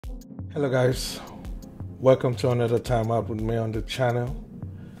Hello guys, welcome to another time out with me on the channel.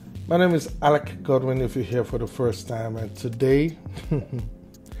 My name is Alec Godwin if you're here for the first time, and today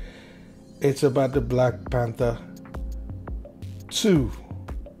it's about the Black Panther 2.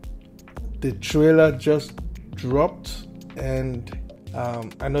 The trailer just dropped, and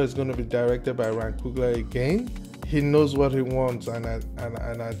I know it's going to be directed by Ryan Coogler again. He knows what he wants, and I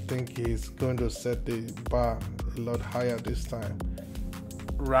think he's going to set the bar a lot higher this time.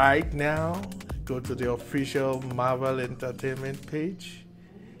 Right now, go to the official Marvel Entertainment page.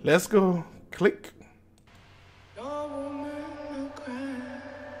 Let's go. Click. Here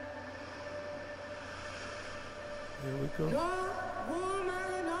we go. Oh,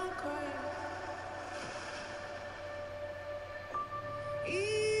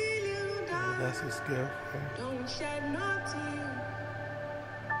 that's his girlfriend. Don't shed no tear.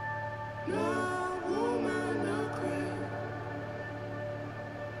 No woman, no cry.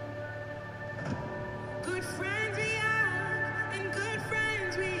 Good friends we have, and good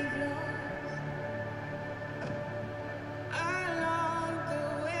friends we've lost along the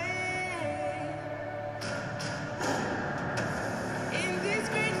way. In this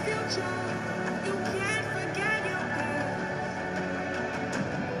great future, you can't forget your past.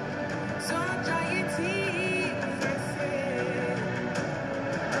 So dry your tears and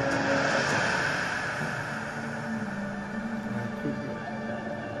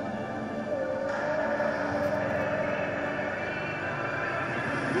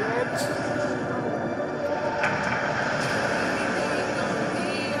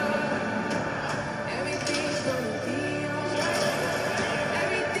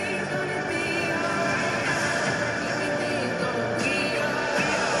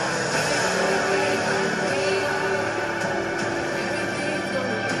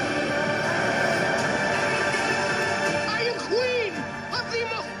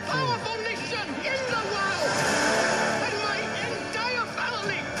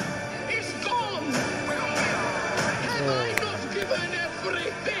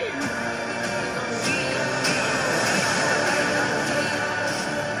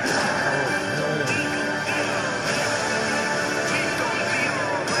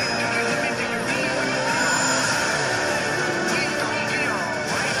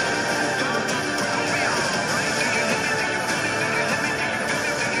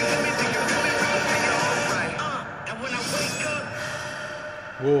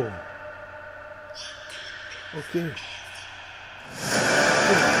whoa. Okay.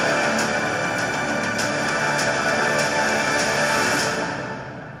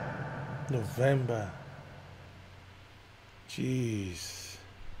 November. Jeez.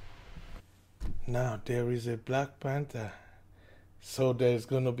 Now there is a Black Panther. So there's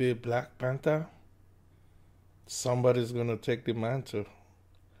going to be a Black Panther. Somebody's going to take the mantle.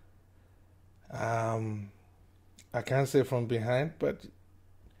 I can't say from behind, but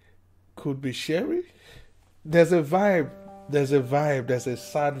could be Sherry. There's a vibe. There's a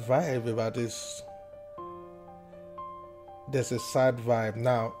sad vibe about this. There's a sad vibe.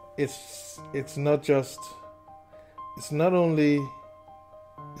 Now, it's not only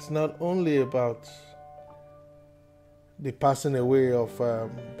about the passing away of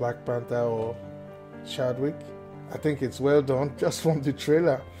Black Panther or Chadwick. I think it's well done just from the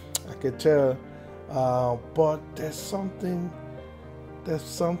trailer. I can tell. But there's something. You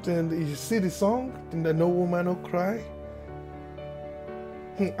see the song, No Woman No Cry?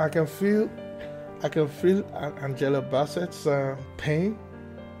 I can feel Angela Bassett's pain.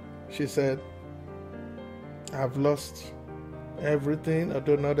 She said, I've lost everything,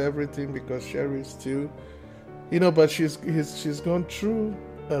 although not everything, because Sherry's still, but she's gone through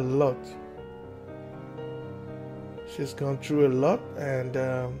a lot. She's gone through a lot, and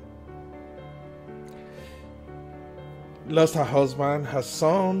lost her husband, her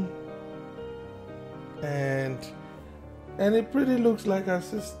son, and it pretty looks like her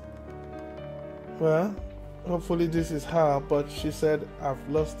sister. Well, hopefully this is her, but she said, I've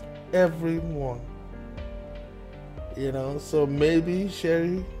lost everyone. So maybe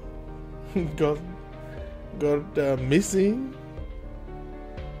Sherry got missing.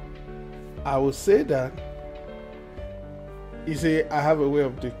 I would say that. You see, I have a way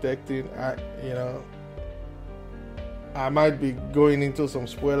of detecting. I might be going into some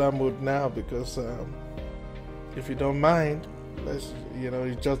spoiler mode now because if you don't mind, it's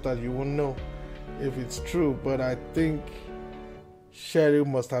just that you won't know if it's true. But I think Sherry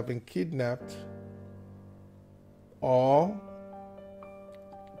must have been kidnapped or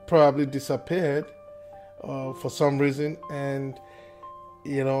probably disappeared for some reason. And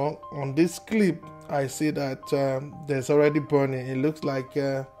on this clip I see that there's already burning. It looks like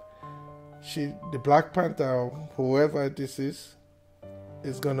the Black Panther, whoever this is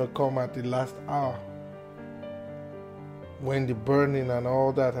gonna come at the last hour, when the burning and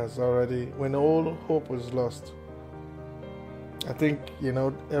all that has already, when all hope was lost. I think,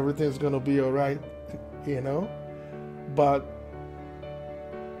 everything's gonna be all right, but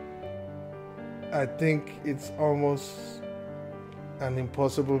I think it's almost an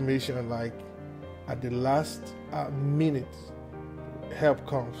impossible mission. Like at the last minute, help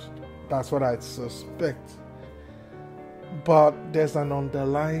comes. That's what I suspect. But there's an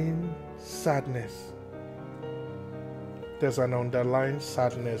underlying sadness. There's an underlying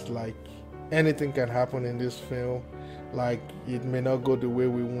sadness. Like anything can happen in this film. Like it may not go the way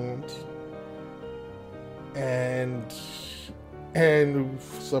we want. And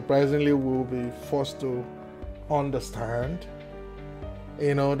surprisingly, we'll be forced to understand.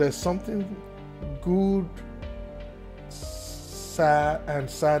 There's something good, sad, and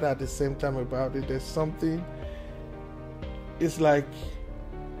sad at the same time about it. There's something, it's like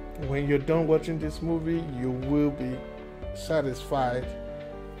when you're done watching this movie, you will be satisfied,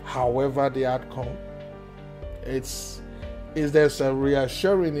 however the outcome. There's a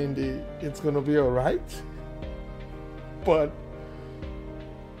reassuring in it's going to be all right, but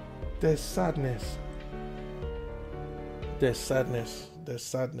there's sadness. There's sadness.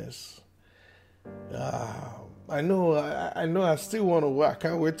 I know. I still want to watch. I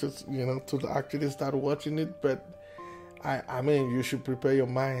can't wait to to actually start watching it. But I mean, you should prepare your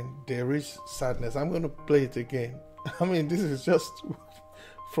mind. There is sadness. I'm going to play it again. I mean, this is just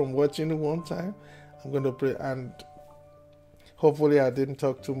from watching it one time. I'm going to play, and hopefully I didn't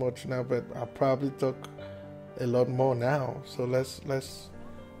talk too much now, but I'll probably talk a lot more now. So let's.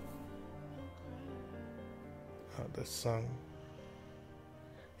 Oh, the song.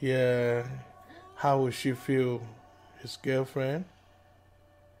 Yeah, how would she feel? His girlfriend,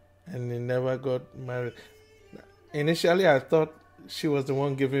 and he never got married. Initially, I thought she was the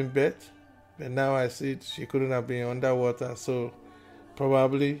one giving birth, but now I see she couldn't have been underwater. So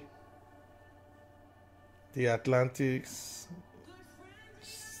probably the Atlantic's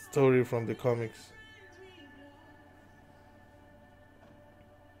story from the comics.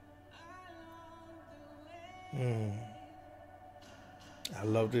 I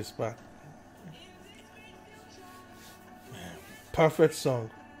love this part. Perfect song.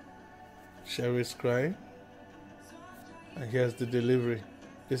 Sherry's crying, and here's the delivery.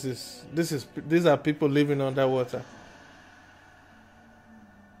 These are people living underwater.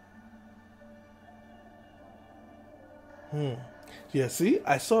 Yeah, see,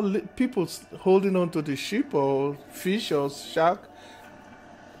 I saw people holding on to the ship or fish or shark,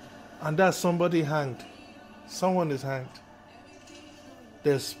 and that's somebody hanged. Someone is hanged.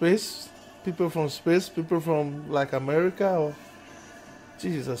 There's space, people from space, people from like America or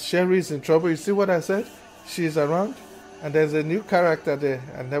Jesus. Sherry's in trouble. You see what I said? She's around, and there's a new character there.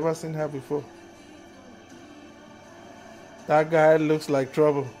 I've never seen her before. That guy looks like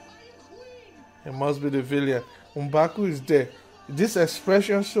trouble. It must be the villain. M'Baku is there. This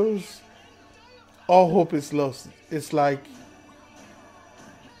expression shows all hope is lost. It's like,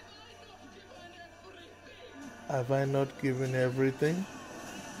 have I not given everything?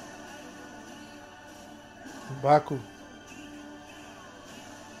 M'Baku.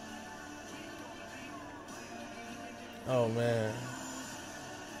 Oh man.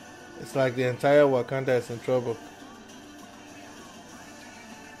 It's like the entire Wakanda is in trouble.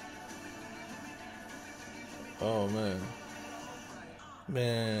 Oh man.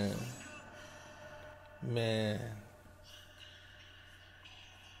 Man.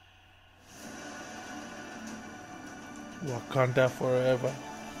 Wakanda forever.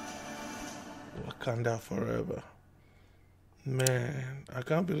 Wakanda forever. Man, I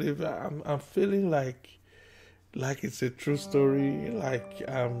can't believe it. I'm feeling like it's a true story. Like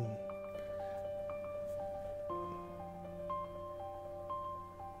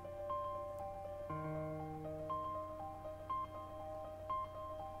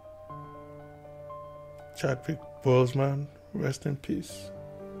Chadwick Boseman, rest in peace.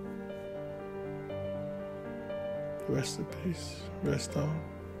 Rest in peace. Rest on.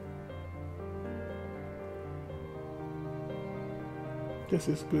 This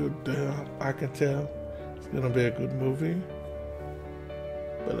is good. I can tell it's gonna be a good movie.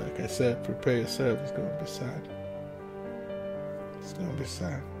 But like I said, prepare yourself. It's gonna be sad. It's gonna be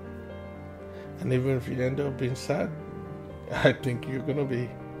sad. And even if you end up being sad, I think you're gonna be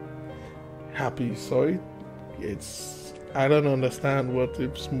happy you saw it. I don't understand where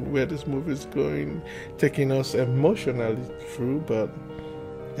this movie is going, taking us emotionally through, but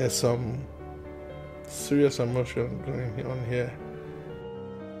there's some serious emotion going on here.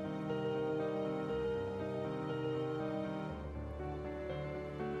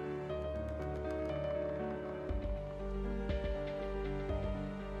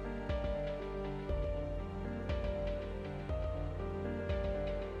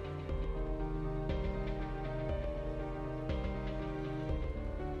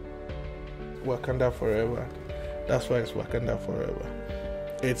 Wakanda forever. That's why it's Wakanda forever.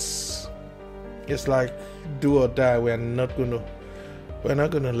 It's like do or die. We're not gonna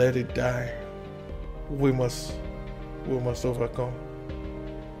let it die. We must overcome.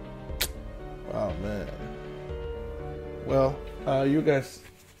 Oh man. Well, you guys,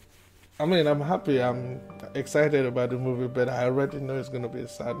 I mean, I'm happy. I'm excited about the movie, but I already know it's gonna be a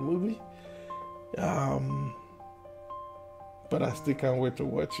sad movie. But I still can't wait to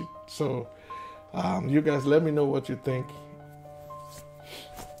watch it. So, you guys, let me know what you think.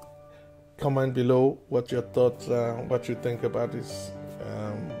 Comment below what your thoughts, what you think about this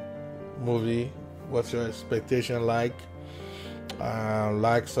movie. What's your expectation like?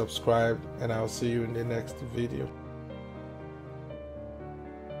 Like, subscribe, and I'll see you in the next video.